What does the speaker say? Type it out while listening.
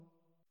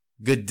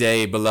Good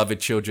day, beloved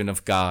children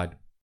of God.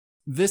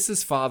 This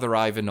is Father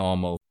Ivan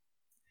Almo.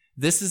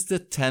 This is the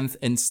 10th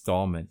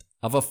installment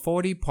of a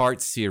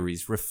 40-part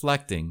series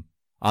reflecting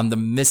on the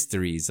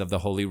mysteries of the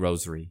Holy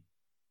Rosary.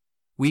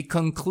 We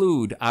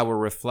conclude our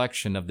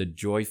reflection of the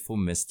joyful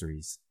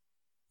mysteries.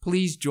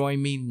 Please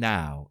join me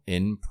now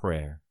in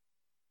prayer.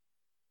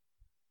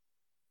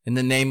 In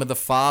the name of the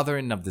Father,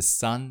 and of the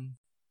Son,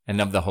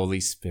 and of the Holy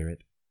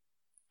Spirit.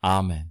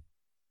 Amen.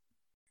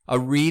 A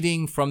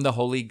reading from the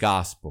Holy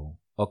Gospel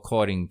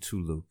according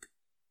to Luke.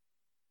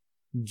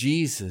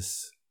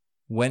 Jesus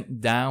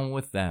went down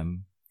with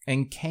them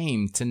and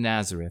came to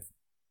Nazareth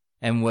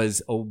and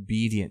was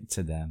obedient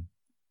to them.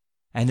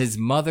 And his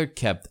mother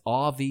kept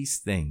all these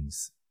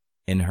things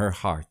in her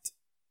heart.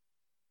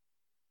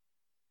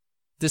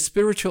 The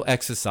spiritual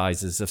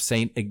exercises of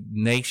St.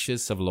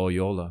 Ignatius of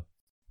Loyola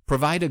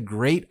provide a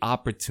great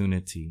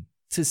opportunity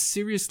to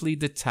seriously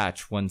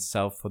detach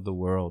oneself from the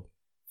world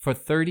for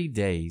 30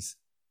 days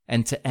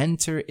and to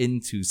enter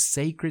into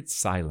sacred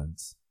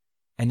silence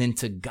and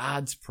into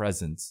God's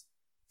presence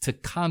to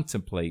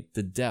contemplate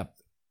the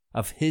depth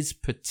of His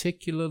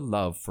particular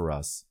love for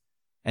us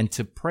and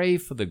to pray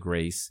for the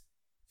grace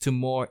to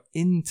more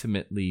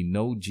intimately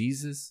know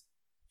Jesus,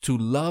 to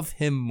love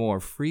Him more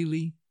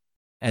freely,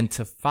 and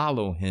to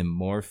follow Him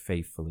more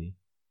faithfully.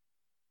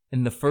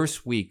 In the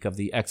first week of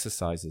the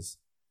exercises,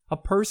 a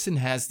person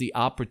has the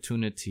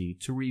opportunity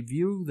to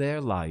review their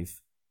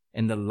life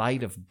in the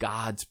light of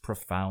God's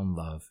profound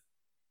love.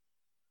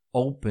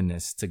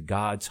 Openness to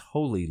God's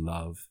holy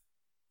love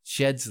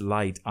sheds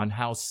light on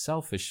how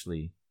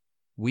selfishly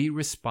we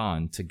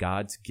respond to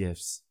God's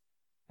gifts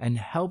and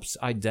helps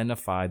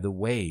identify the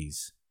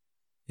ways,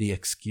 the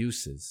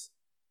excuses,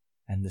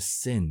 and the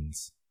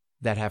sins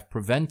that have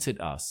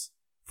prevented us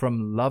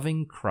from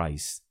loving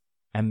Christ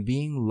and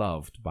being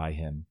loved by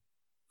Him,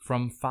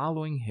 from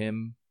following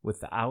Him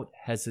without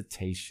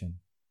hesitation,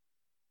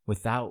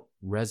 without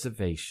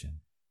reservation.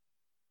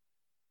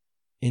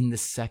 In the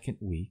second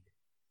week,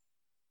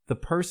 the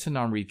person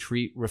on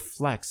retreat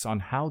reflects on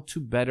how to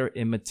better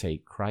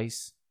imitate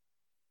Christ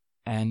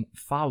and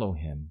follow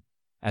Him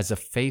as a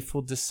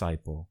faithful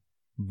disciple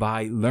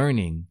by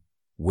learning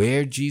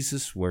where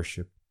Jesus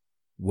worshiped,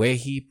 where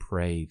He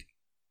prayed,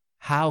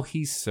 how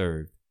He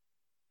served,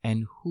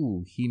 and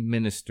who He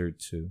ministered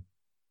to.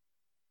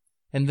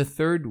 In the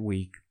third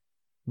week,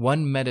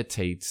 one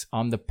meditates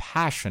on the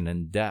passion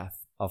and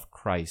death of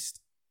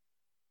Christ.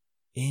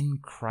 In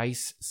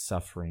Christ's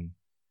suffering,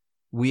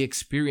 we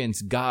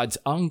experience God's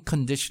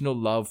unconditional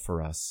love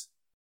for us,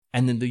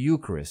 and in the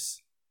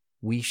Eucharist,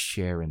 we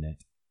share in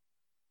it.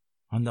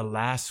 On the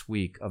last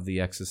week of the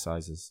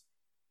exercises,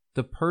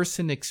 the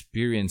person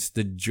experienced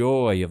the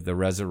joy of the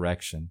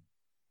resurrection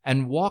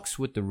and walks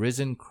with the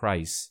risen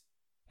Christ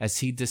as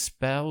He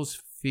dispels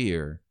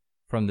fear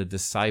from the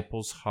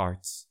disciples'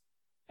 hearts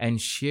and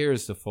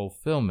shares the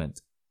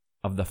fulfillment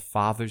of the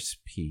Father's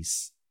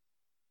peace.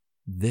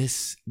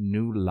 This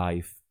new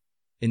life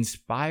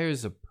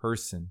inspires a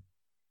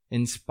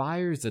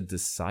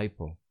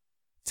disciple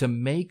to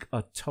make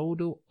a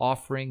total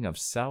offering of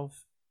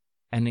self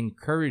and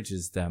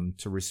encourages them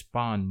to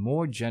respond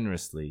more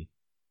generously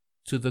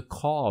to the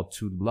call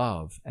to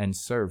love and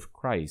serve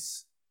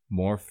Christ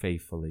more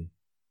faithfully.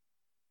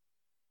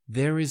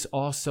 There is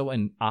also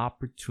an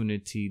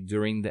opportunity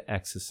during the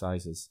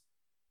exercises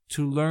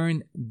to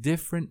learn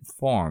different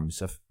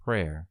forms of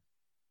prayer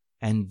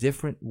and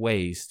different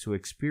ways to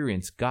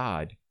experience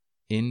God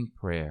in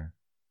prayer.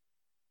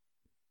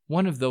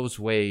 One of those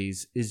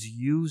ways is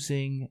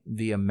using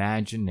the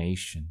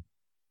imagination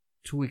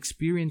to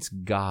experience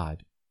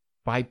God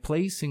by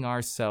placing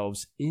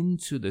ourselves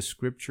into the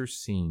scripture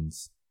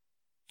scenes,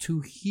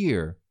 to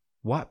hear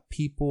what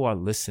people are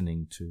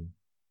listening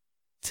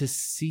to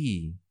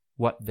see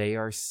what they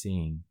are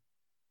seeing,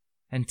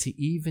 and to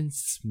even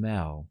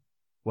smell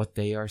what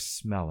they are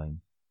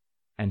smelling,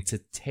 and to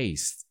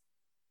taste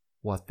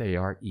what they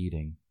are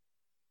eating,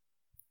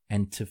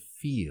 and to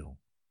feel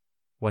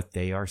what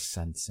they are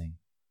sensing.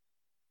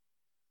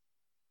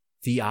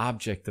 The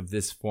object of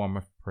this form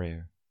of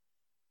prayer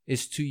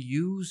is to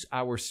use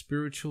our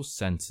spiritual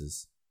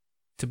senses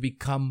to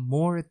become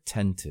more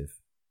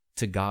attentive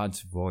to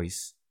God's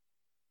voice,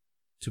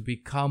 to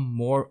become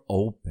more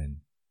open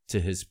to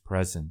His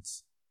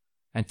presence,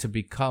 and to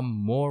become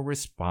more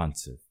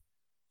responsive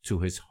to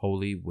His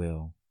holy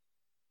will.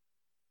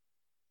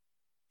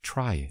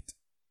 Try it.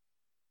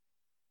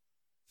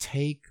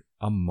 Take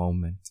a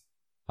moment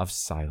of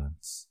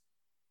silence.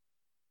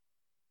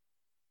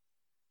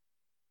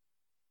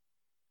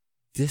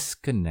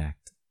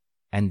 Disconnect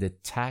and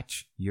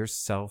detach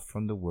yourself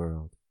from the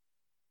world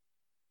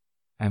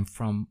and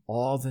from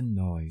all the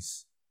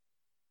noise,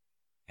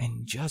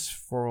 and just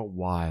for a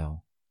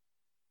while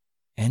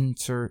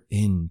enter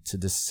into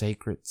the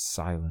sacred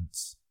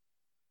silence.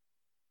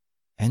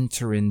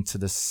 Enter into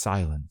the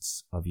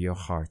silence of your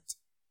heart.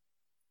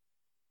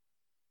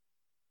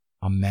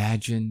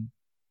 Imagine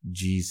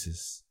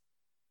Jesus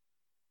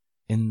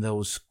in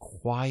those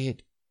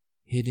quiet,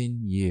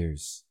 hidden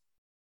years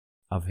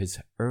of His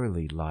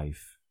early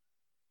life.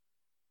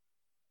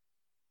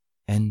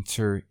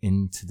 enter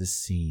into the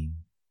scene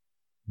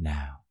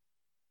now.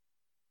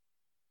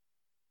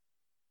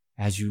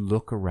 As you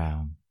look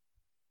around,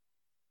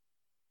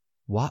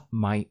 what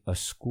might a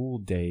school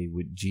day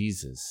with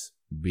Jesus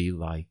be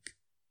like?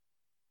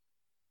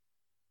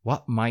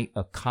 What might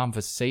a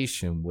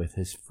conversation with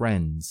his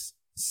friends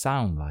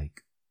sound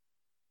like?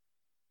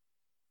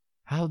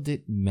 How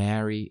did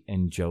Mary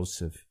and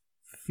Joseph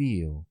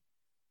feel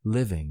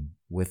living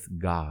with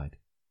God?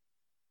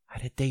 How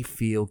did they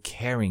feel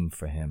caring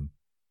for him,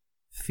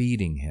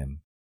 feeding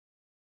him,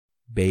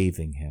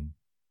 bathing him?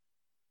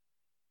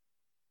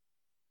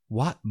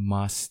 What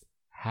must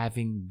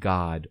having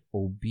God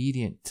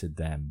obedient to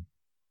them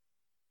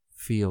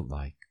feel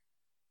like?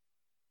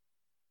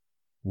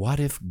 What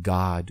if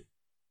God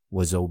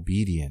was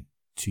obedient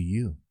to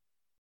you?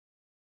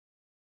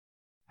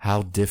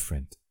 How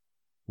different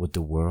would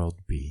the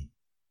world be?